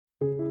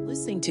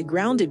Listening to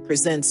Grounded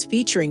Presents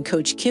featuring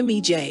Coach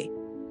KimmieJ,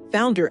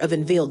 founder of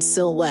Unveiled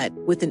Silhouette,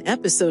 with an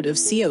episode of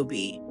COB.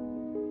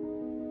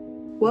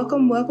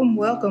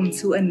 Welcome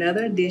to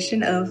another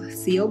edition of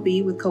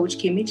COB with Coach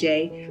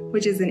KimmieJ,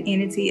 which is an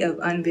entity of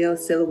Unveiled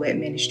Silhouette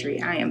Ministry.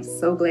 I am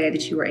so glad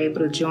that you were able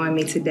to join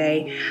me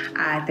today.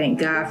 I thank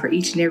God for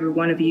each and every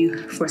one of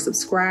you for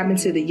subscribing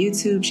to the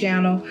YouTube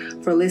channel,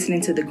 for listening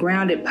to the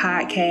Grounded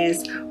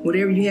podcast,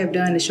 whatever you have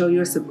done to show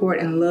your support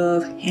and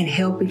love and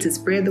helping to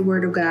spread the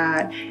word of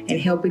God and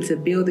helping to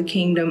build the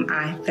kingdom.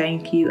 I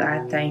thank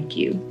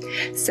you.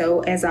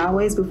 So as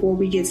always, before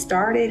we get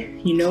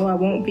started, you know I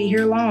won't be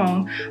here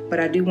long,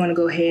 but I do want to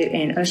go ahead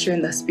and usher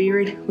in the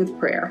spirit with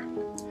prayer.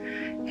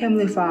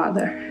 Heavenly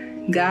Father,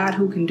 God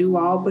who can do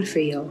all but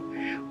fail,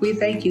 we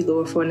thank you,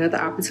 Lord, for another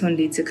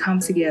opportunity to come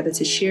together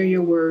to share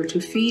your word, to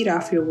feed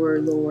off your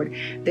word, Lord,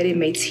 that it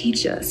may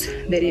teach us,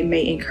 that it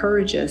may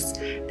encourage us,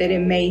 that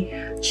it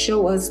may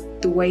show us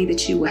the way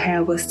that you will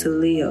have us to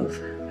live.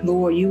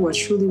 Lord, you are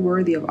truly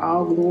worthy of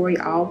all glory,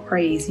 all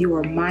praise. You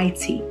are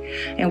mighty,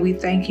 and we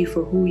thank you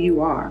for who you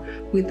are.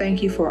 We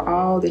thank you for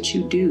all that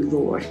you do,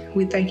 Lord.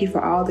 We thank you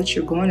for all that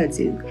you're going to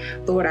do.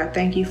 Lord, I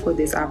thank you for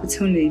this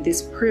opportunity,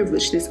 this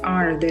privilege, this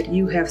honor that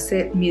you have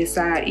set me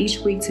aside each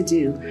week to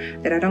do,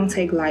 that I don't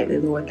take lightly,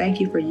 Lord. Thank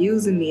you for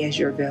using me as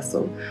your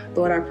vessel.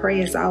 Lord, I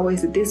pray as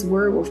always that this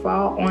word will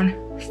fall on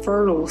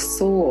fertile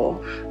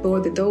soil,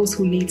 Lord, that those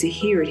who need to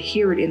hear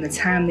it in a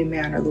timely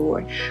manner,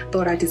 Lord.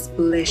 Lord, I just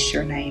bless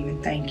your name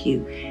and thank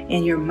you.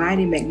 In your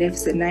mighty,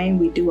 magnificent name,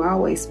 we do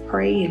always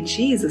pray in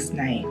Jesus'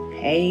 name.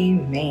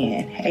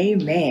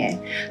 Amen.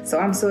 So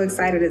I'm so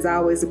excited as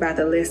always about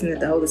the lesson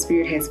that the Holy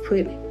Spirit has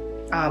put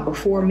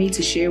before me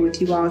to share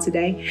with you all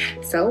today.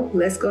 So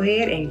let's go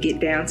ahead and get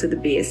down to the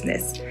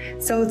business.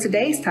 So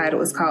today's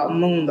title is called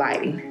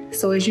Moonlighting.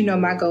 So as you know,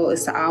 my goal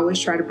is to always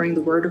try to bring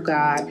the word of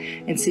God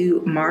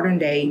into modern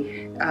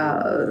day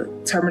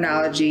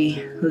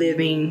terminology,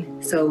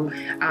 living, so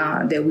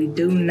that we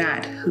do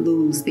not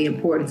lose the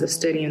importance of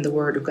studying the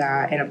word of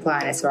God and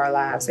applying it to our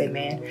lives.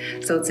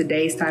 Amen. So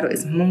today's title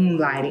is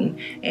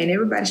Moonlighting, and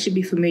everybody should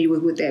be familiar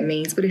with what that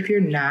means. But if you're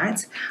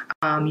not,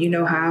 you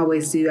know how I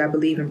always do. I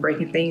believe in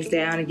breaking things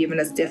down and giving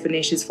us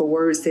definitions for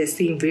words that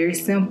seem very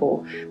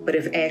simple, but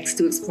if asked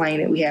to explain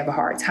it, we have a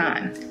hard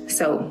time.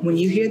 So when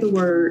you hear the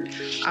word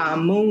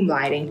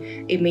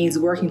moonlighting, it means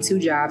working two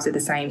jobs at the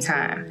same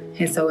time.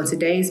 And so in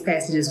today's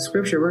passages of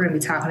scripture, we're going to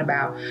be talking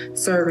about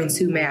serving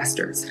two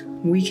masters.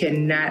 We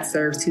cannot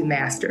serve two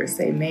masters.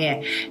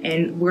 Amen.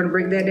 And we're going to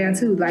break that down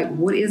too. Like,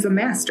 what is a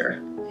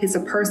master? It's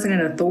a person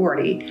in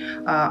authority,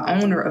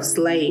 owner of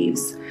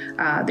slaves.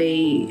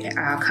 They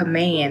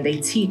command, they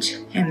teach,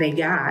 and they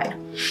guide.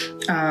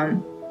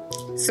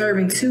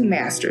 Serving two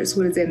masters,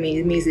 what does that mean?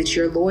 It means that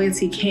your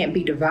loyalty can't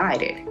be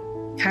divided.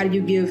 How do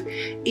you give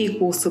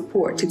equal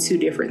support to two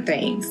different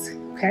things?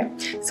 Okay,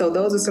 so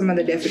those are some of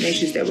the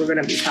definitions that we're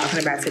going to be talking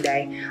about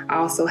today. I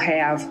also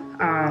have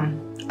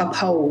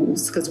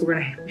oppose, because we're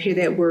going to hear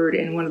that word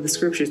in one of the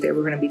scriptures that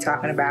we're going to be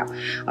talking about.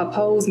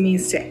 Oppose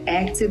means to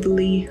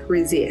actively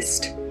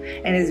resist.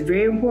 And it's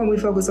very important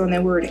we focus on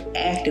that word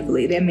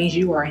actively. That means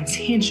you are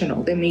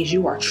intentional. That means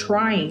you are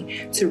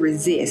trying to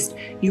resist.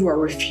 You are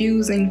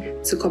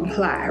refusing to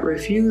comply,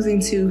 refusing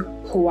to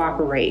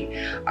cooperate.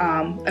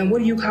 And what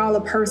do you call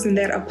a person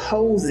that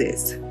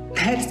opposes?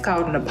 That's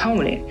called an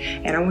opponent.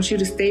 And I want you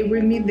to stay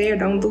with me there.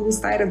 Don't lose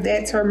sight of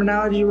that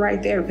terminology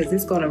right there, because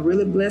it's going to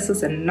really bless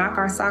us and knock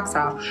our socks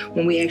off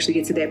when we actually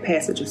get to that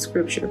passage of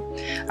scripture.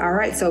 All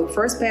right, so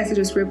first passage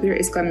of scripture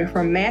is coming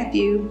from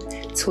Matthew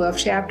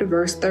 12th chapter,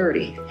 verse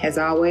 30. As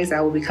always, I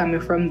will be coming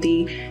from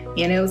the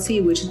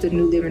NLT, which is the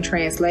New Living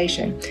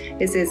Translation.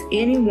 It says,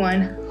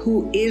 anyone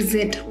who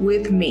isn't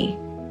with me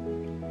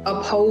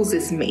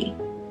opposes me,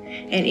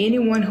 and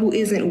anyone who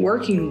isn't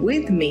working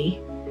with me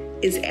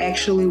is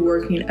actually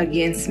working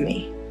against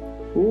me.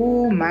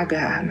 Oh my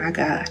God.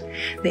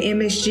 The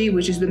MSG,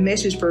 which is the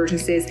Message version,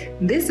 says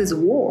this is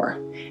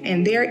war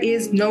and there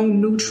is no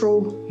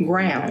neutral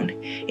ground.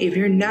 If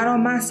you're not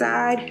on my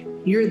side,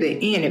 you're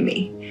the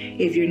enemy.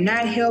 If you're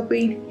not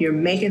helping, you're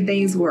making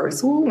things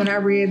worse. Ooh, when I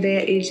read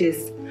that,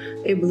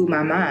 it blew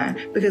my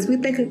mind, because we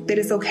think that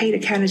it's okay to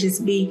kind of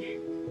just be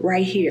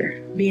right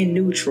here, being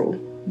neutral,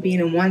 being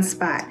in one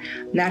spot,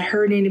 not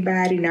hurting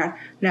anybody, not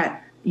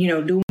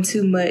doing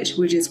too much.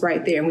 We're just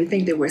right there and we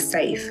think that we're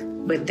safe.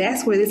 But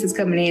that's where this is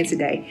coming in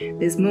today.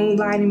 This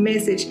moonlighting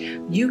message,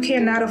 you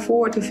cannot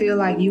afford to feel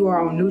like you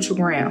are on neutral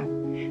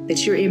ground,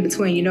 that you're in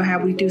between. You know how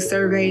we do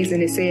surveys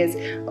and it says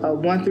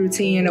 1 through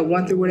 10 or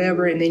 1 through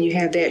whatever, and then you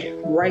have that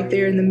right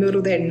there in the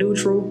middle, that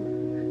neutral.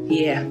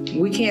 Yeah,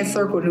 we can't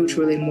circle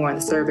neutral anymore in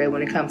the survey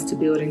when it comes to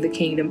building the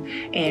kingdom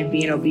and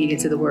being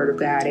obedient to the word of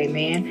God.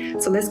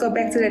 Amen. So let's go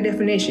back to that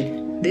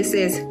definition. This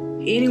says,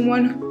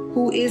 anyone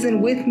who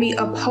isn't with me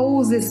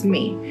opposes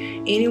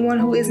me. Anyone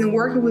who isn't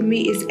working with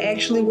me is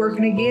actually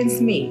working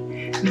against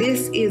me.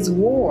 This is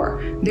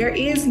war. There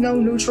is no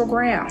neutral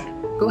ground.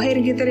 Go ahead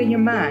and get that in your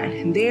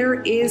mind.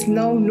 There is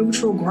no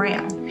neutral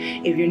ground.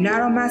 If you're not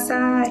on my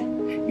side,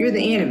 you're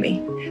the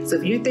enemy. So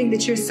if you think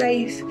that you're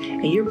safe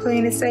and you're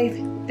playing it safe,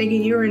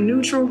 thinking you're in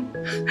neutral,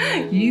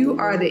 you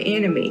are the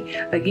enemy.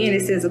 Again,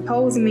 it says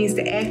oppose means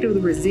to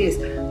actively resist,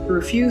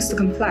 refuse to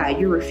comply.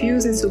 You're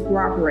refusing to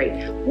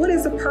cooperate. What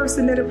is a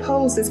person that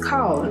opposes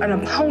called? An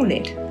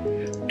opponent.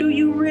 Do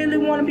you really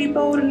want to be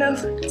bold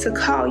enough to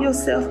call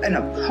yourself an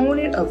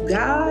opponent of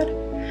God?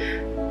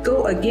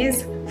 Go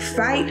against,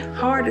 fight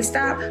hard to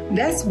stop.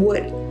 That's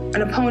what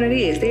an opponent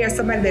is. They are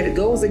somebody that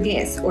goes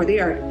against, or they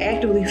are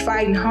actively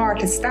fighting hard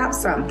to stop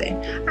something.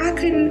 I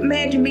couldn't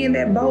imagine being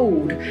that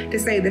bold to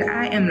say that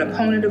I am an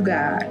opponent of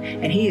God.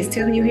 And he is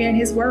telling you here in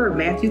his word,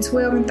 Matthew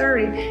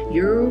 12:30,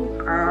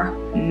 you are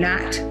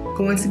not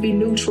going to be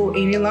neutral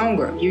any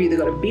longer. You're either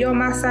going to be on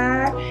my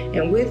side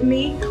and with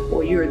me,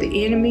 or you're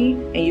the enemy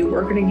and you're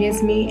working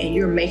against me and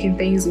you're making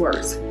things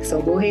worse.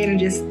 So go ahead and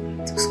just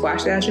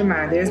squash it out your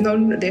mind.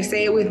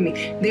 Say it with me.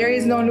 There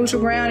is no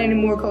neutral ground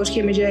anymore, Coach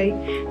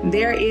KimmieJ.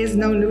 There is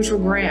no neutral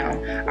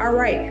ground. All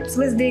right, so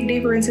let's dig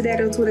deeper into that.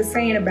 That's what it's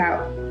saying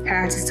about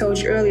how I just told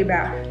you earlier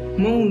about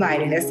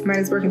moonlighting. That's somebody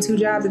that's working 2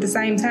 jobs at the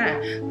same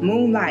time.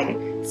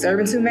 Moonlighting,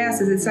 serving 2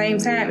 masters at the same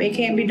time. It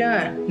can't be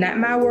done. Not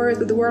my words,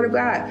 but the word of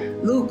God.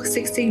 Luke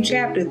 16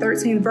 chapter,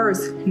 13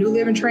 verse, New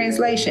Living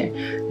Translation.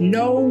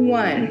 No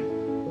one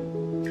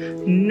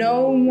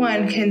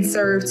can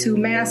serve 2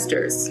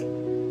 masters.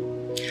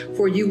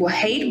 For you will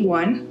hate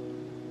one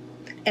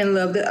and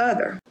love the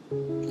other.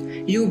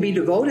 You will be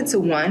devoted to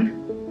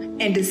one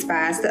and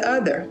despise the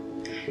other.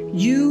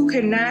 You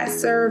cannot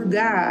serve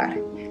God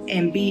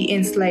and be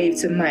enslaved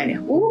to money.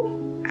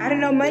 Ooh, I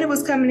didn't know money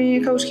was coming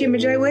in, Coach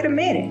KimmieJ. Wait a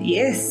minute.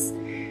 Yes,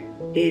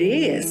 it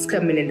is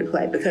coming into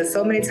play, because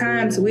so many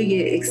times we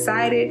get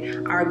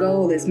excited. Our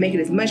goal is making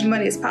as much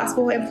money as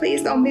possible. And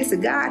please don't miss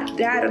it. God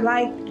died a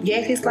life,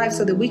 gave his life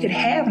so that we could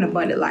have an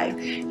abundant life.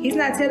 He's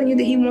not telling you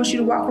that he wants you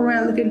to walk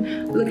around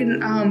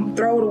looking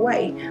throw it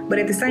away. But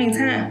at the same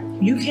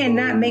time, you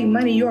cannot make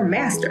money your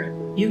master.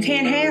 You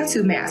can't have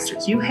 2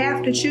 masters. You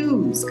have to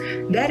choose.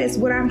 That is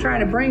what I'm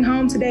trying to bring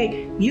home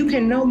today. You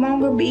can no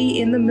longer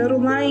be in the middle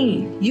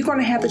lane. You're going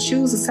to have to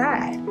choose a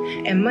side.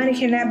 And money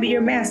cannot be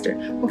your master.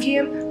 Well,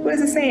 Kim, what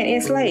is it saying?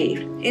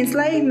 Enslaved.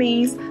 Enslaved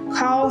means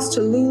caused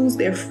to lose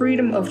their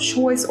freedom of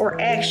choice or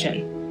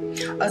action.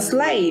 A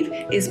slave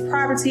is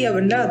property of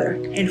another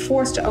and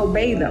forced to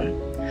obey them.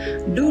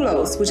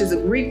 Doulos, which is a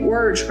Greek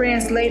word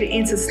translated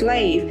into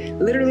slave,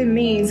 literally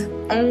means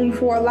owned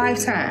for a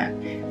lifetime.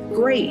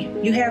 Great,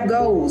 you have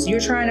goals, you're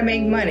trying to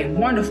make money,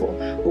 wonderful.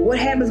 But what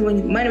happens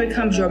when money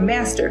becomes your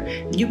master?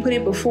 You put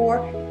it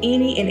before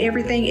any and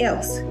everything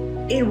else.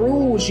 It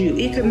rules you,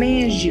 it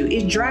commands you,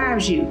 it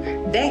drives you.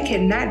 That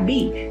cannot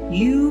be.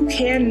 You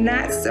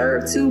cannot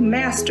serve 2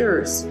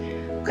 masters.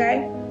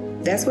 Okay?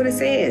 That's what it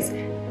says.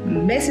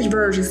 Message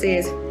version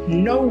says,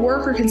 no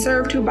worker can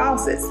serve 2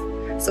 bosses.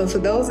 So for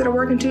those that are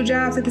working 2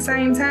 jobs at the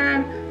same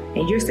time,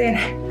 and you're saying,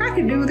 I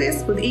can do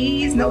this with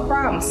ease, no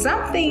problem.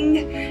 Something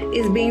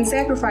is being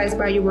sacrificed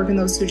by you working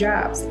those 2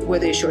 jobs.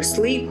 Whether it's your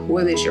sleep,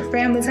 whether it's your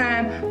family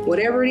time,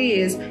 whatever it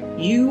is,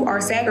 you are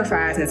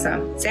sacrificing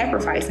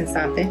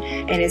something.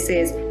 And it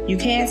says you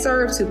can't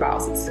serve 2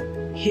 bosses.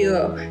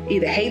 He'll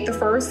either hate the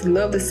first,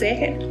 love the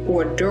second,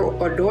 or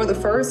adore the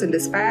first and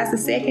despise the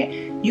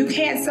second. You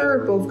can't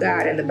serve both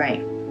God and the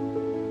bank.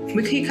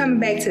 We keep coming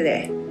back to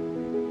that.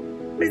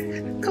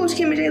 Coach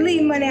KimmieJ,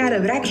 leave money out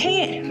of it. I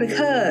can't,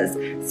 because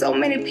so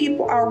many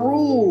people are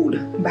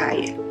ruled by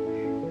it.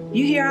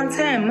 You hear all the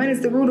time, money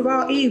is the root of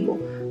all evil.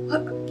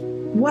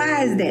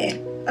 Why is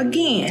that?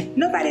 Again,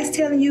 nobody is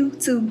telling you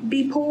to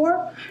be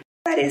poor.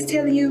 Nobody is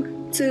telling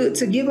you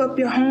to give up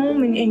your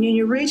home and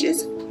your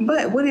riches.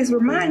 But what it's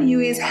reminding you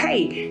is,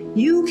 hey,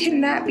 you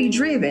cannot be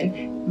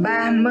driven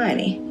by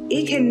money.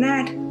 It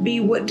cannot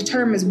be what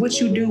determines what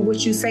you do,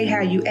 what you say,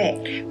 how you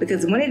act.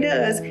 Because when it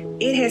does,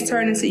 it has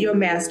turned into your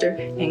master,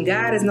 and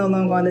God is no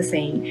longer on the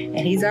scene.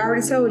 And he's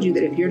already told you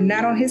that if you're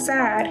not on his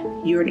side,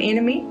 you're an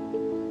enemy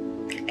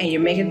and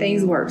you're making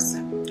things worse.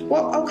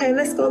 Well, okay,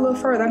 let's go a little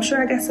further. I'm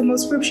sure I got some more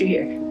scripture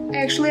here.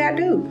 Actually, I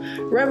do.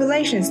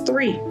 Revelations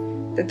 3,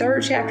 the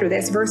 3rd chapter,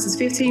 that's verses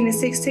 15 and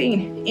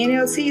 16.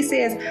 NLT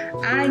says,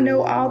 I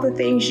know all the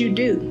things you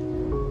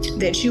do,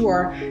 that you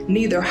are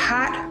neither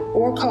hot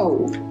or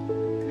cold.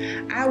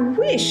 I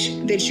wish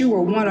that you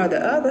were one or the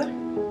other.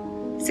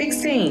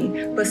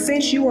 16, but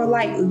since you are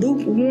like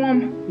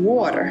lukewarm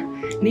water,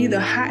 neither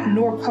hot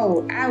nor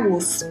cold, I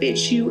will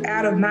spit you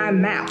out of my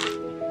mouth.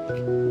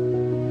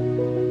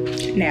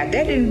 Now, that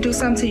didn't do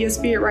something to your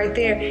spirit right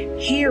there.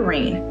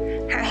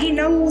 Hearing how he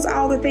knows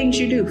all the things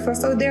you do.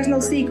 So there's no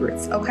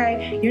secrets,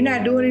 okay? You're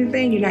not doing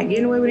anything. You're not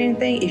getting away with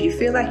anything. If you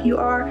feel like you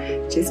are,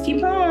 just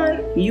keep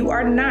on. You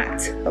are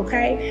not,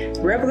 okay?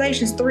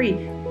 Revelations 3,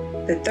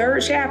 the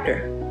 3rd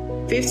chapter,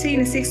 15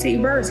 and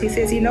 16 verse, he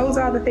says he knows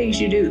all the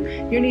things you do.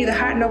 You're neither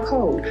hot nor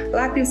cold. A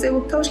lot of people say,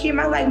 well, Coach Kim,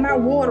 I like my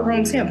water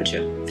room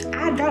temperature.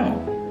 I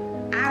don't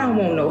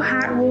want no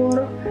hot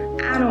water.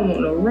 I don't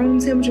want no room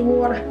temperature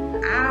water.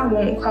 I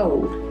want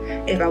cold.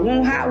 If I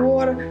want hot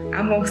water,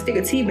 I'm going to stick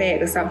a tea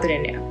bag or something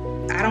in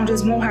there. I don't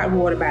just want hot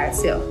water by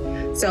itself.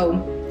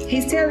 So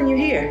he's telling you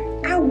here,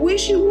 I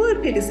wish you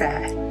would pick a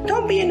side.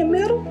 Don't be in the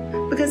middle,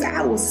 because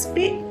I will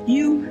spit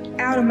you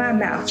out of my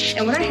mouth.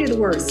 And when I hear the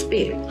word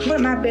spit, one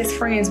of my best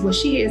friends, when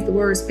she hears the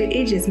word spit,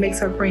 it just makes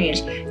her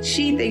cringe.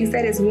 She thinks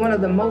that is one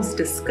of the most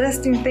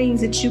disgusting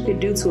things that you could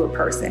do to a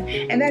person.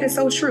 And that is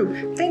so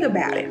true. Think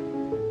about it.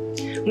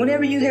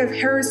 Whenever you have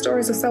heard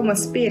stories of someone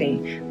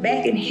spitting,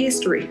 back in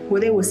history where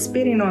they were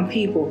spitting on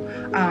people,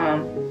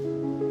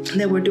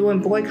 that were doing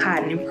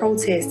boycotting and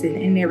protesting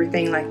and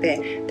everything like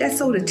that, that's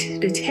so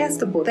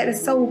detestable. That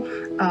is so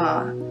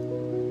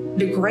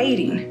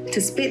degrading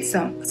to spit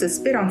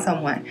on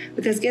someone,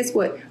 because guess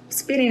what?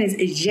 Spitting is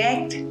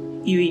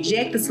you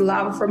eject the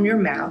saliva from your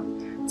mouth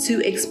to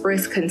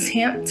express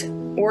contempt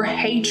or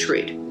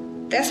hatred.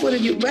 That's what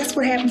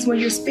happens when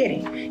you're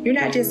spitting. You're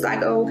not just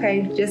like, oh,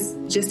 okay,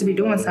 just to be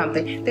doing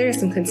something. There is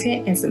some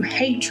contempt and some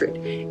hatred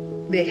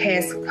that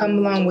has come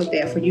along with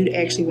that for you to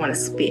actually want to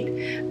spit.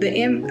 The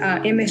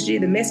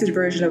MSG, the Message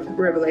version of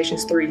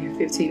Revelations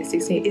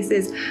 3:15-16, it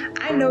says,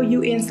 I know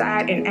you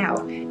inside and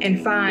out and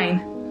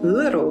find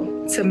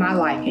little to my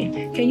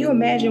liking. Can you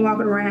imagine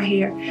walking around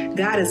here?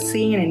 God is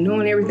seeing and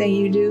knowing everything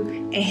you do,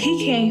 and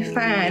he can't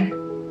find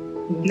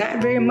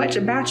not very much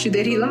about you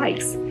that he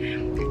likes.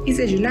 He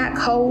says you're not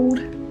cold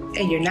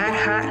and you're not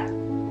hot.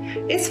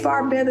 It's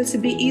far better to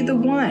be either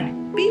one.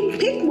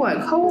 Pick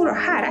one, cold or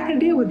hot. I can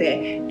deal with that.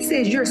 He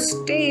says you're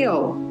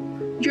stale,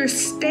 you're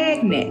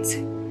stagnant.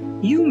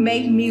 You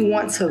make me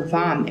want to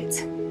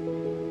vomit.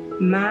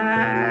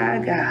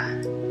 My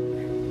God.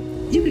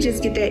 You could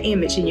just get that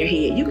image in your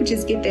head. You could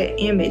just get that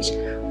image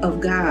of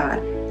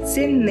God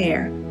sitting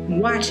there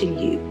watching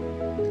you.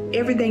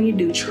 Everything you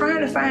do,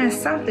 trying to find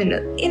something,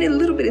 any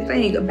little bit of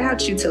thing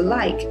about you to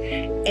like,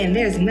 and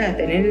there's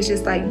nothing. And it's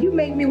just like, you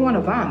make me want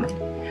to vomit.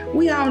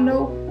 We all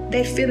know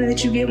that feeling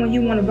that you get when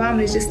you want to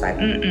vomit is just like,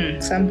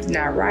 something's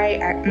not right.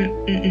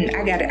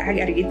 I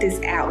gotta get this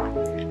out.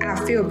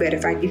 I'll feel better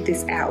if I get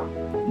this out.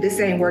 This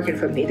ain't working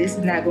for me. This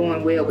is not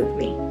going well with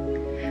me.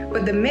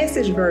 But the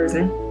Message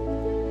version,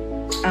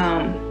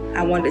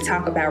 I wanted to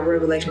talk about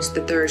Revelations,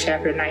 the 3rd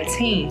chapter,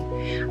 19,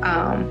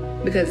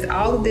 because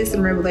all of this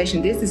in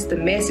Revelation, this is the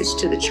message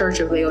to the church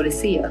of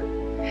Laodicea.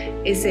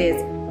 It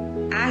says,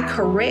 I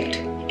correct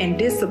and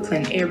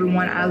discipline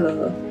everyone I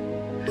love.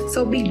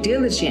 So be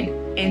diligent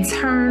and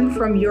turn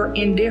from your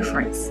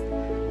indifference.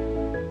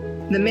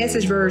 The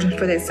Message version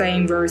for that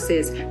same verse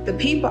says, the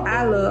people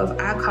I love,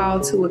 I call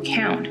to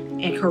account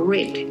and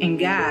correct and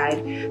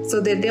guide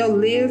so that they'll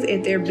live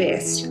at their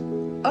best.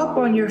 Up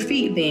on your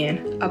feet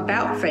then,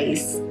 about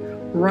face,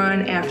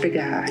 run after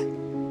God.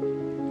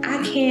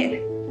 I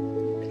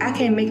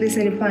can't make this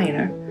any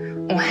plainer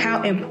on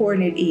how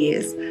important it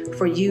is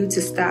for you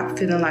to stop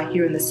feeling like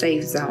you're in the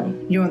safe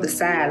zone. You're on the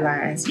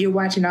sidelines. You're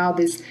watching all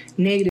these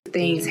negative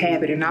things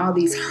happen and all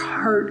these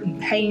hurt and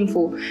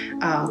painful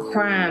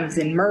crimes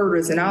and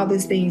murders and all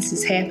these things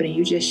is happening.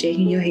 You're just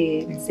shaking your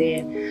head and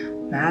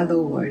saying, my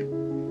Lord,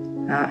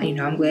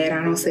 I'm glad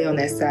I don't stay on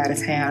that side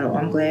of town, or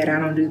I'm glad I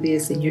don't do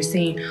this. And you're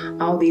seeing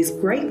all these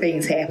great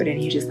things happen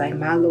and you're just like,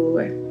 my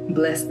Lord,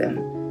 bless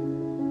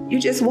them. You're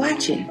just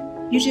watching.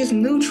 You're just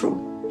neutral.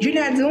 You're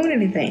not doing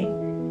anything.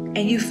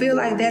 And you feel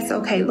like that's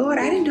okay. Lord,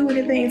 I didn't do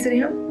anything to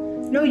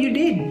them. No, you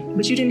didn't.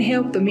 But you didn't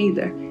help them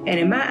either. And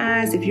in my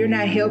eyes, if you're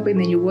not helping,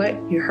 then you're what?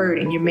 You're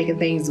hurting. You're making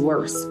things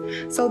worse.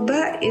 So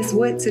that is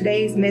what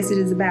today's message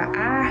is about.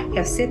 I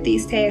have set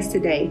these tasks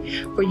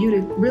today for you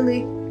to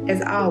really,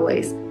 as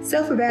always,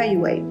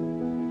 self-evaluate.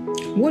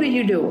 What are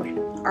you doing?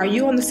 Are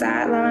you on the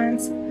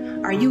sidelines?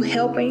 Are you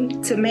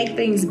helping to make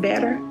things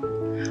better?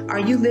 Are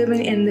you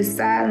living in the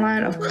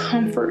sideline of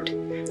comfort?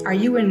 Are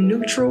you in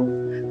neutral?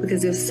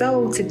 Because if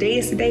so, today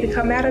is the day to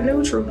come out of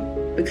neutral.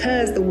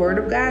 Because the word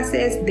of God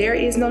says there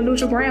is no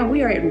neutral ground.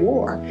 We are at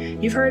war.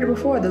 You've heard it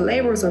before. The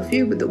laborers are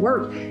few, but the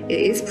work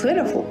is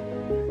plentiful.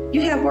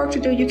 You have work to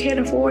do. You can't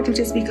afford to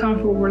just be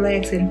comfortable,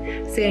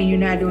 relaxing, saying you're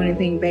not doing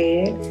anything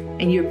bad,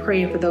 and you're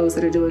praying for those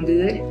that are doing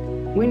good.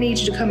 We need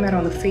you to come out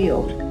on the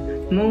field,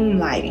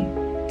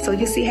 moonlighting. So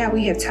you see how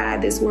we have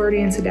tied this word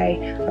in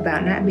today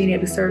about not being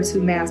able to serve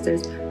two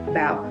masters,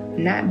 about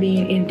not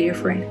being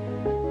indifferent.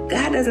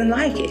 God doesn't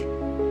like it.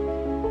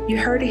 You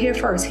heard it here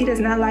first. He does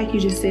not like you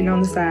just sitting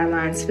on the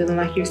sidelines feeling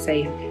like you're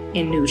safe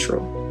and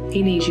neutral.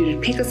 He needs you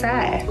to pick a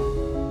side.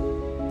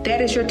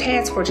 That is your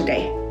task for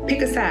today.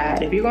 Pick a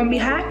side. If you're going to be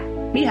hot,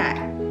 be hot.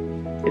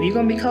 If you're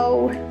going to be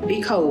cold,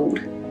 be cold.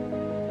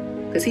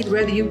 Because he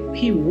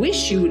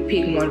wish you would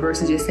pick one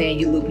versus just saying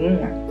you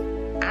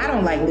lukewarm. I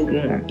don't like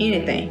lukewarm,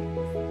 anything.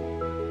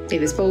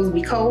 If it's supposed to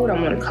be cold, I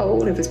want it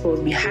cold. If it's supposed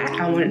to be hot,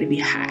 I want it to be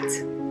hot.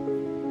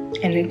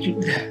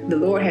 And the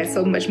Lord has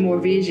so much more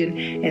vision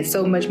and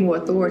so much more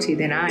authority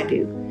than I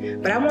do.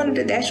 But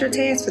that's your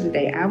task for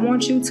today. I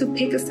want you to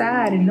pick a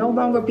side and no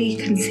longer be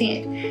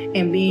content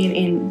in being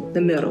in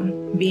the middle,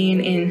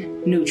 being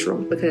in neutral.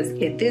 Because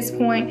at this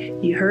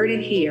point, you heard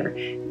it here,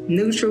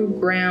 neutral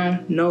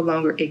ground no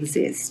longer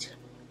exists.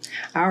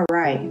 All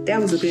right,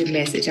 that was a good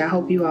message. I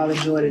hope you all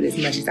enjoyed it as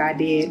much as I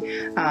did.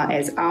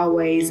 As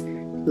always,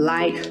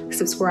 like,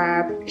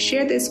 subscribe,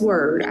 share this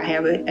word. I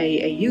have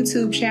a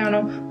YouTube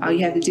channel. All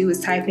you have to do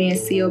is type in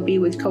COB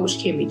with Coach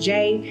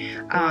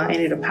KimmieJ, and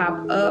it'll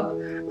pop up.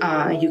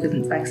 You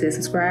can, like I said,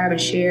 subscribe and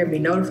share and be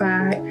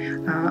notified.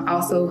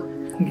 Also,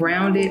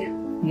 Grounded,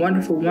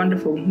 wonderful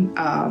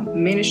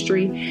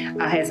ministry,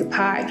 has a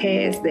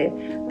podcast that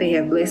they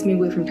have blessed me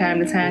with from time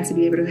to time to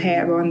be able to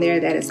have on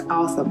there. That is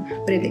awesome.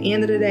 But at the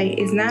end of the day,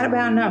 it's not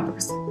about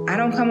numbers. I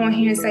don't come on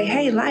here and say,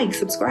 hey, like,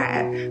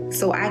 subscribe,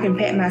 so I can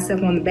pat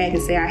myself on the back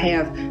and say I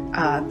have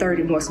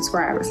 30 more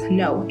subscribers.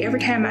 No, every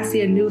time I see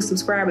a new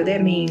subscriber,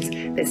 that means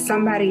that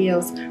somebody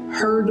else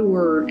heard the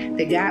word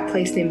that God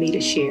placed in me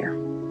to share.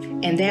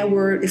 And that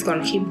word is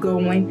going to keep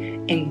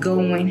going and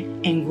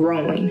going and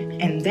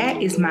growing. And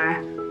that is my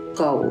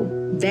goal.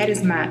 That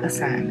is my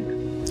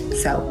assignment.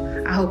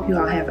 So I hope you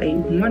all have a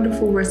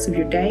wonderful rest of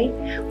your day.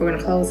 We're going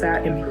to close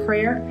out in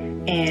prayer.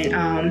 And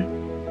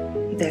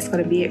that's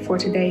going to be it for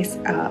today's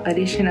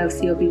edition of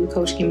COB with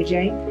Coach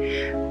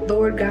KimmieJ.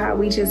 Lord God,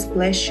 we just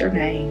bless your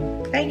name.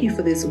 Thank you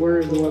for this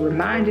word, Lord,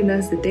 reminding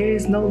us that there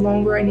is no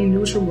longer any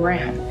neutral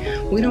ground.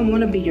 We don't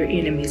want to be your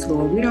enemies,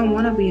 Lord. We don't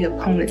want to be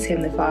opponents,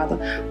 Heavenly Father.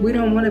 We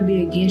don't want to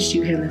be against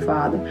you, Heavenly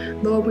Father.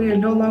 Lord, we are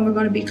no longer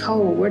going to be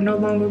cold. We're no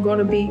longer going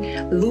to be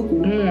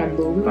lukewarm,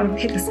 Lord. We're going to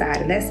pick a side,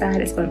 and that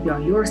side is going to be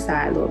on your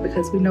side, Lord,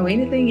 because we know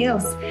anything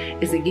else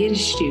is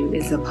against you,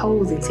 is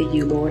opposing to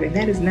you, Lord, and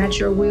that is not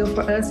your will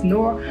for us,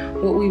 nor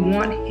what we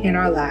want in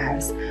our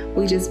lives.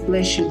 We just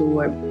bless you,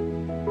 Lord.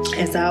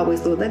 As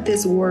always, Lord, let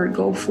this word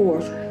go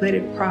forth. Let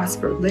it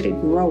prosper. Let it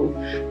grow.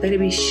 Let it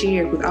be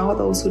shared with all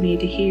those who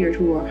need to hear it,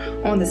 who are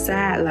on the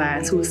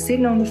sidelines, who are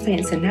sitting on the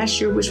fence and not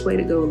sure which way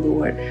to go,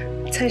 Lord.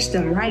 Touch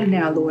them right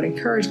now, Lord.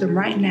 Encourage them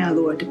right now,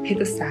 Lord, to pick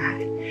a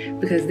side,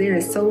 because there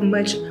is so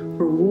much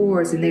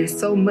rewards and there's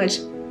so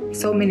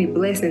many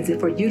blessings, and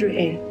for you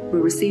to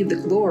receive the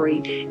glory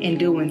in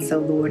doing so,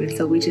 Lord. And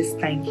so we just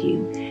thank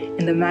you.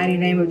 In the mighty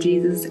name of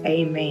Jesus,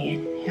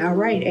 amen. All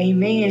right,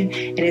 amen.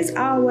 And as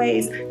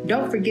always,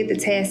 don't forget the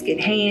task at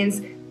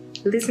hand.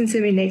 Listen to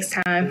me next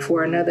time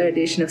for another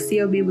edition of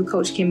COB with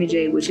Coach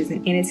KimmieJ, which is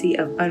an entity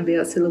of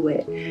Unveiled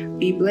Silhouette.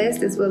 Be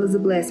blessed as well as a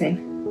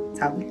blessing.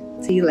 Talk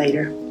to you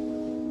later.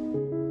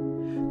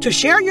 To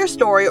share your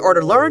story or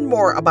to learn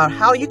more about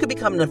how you can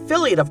become an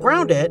affiliate of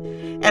Grounded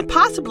and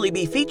possibly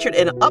be featured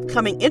in an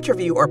upcoming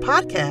interview or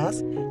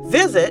podcast,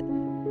 visit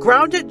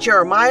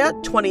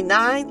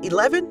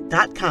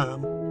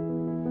groundedjeremiah2911.com.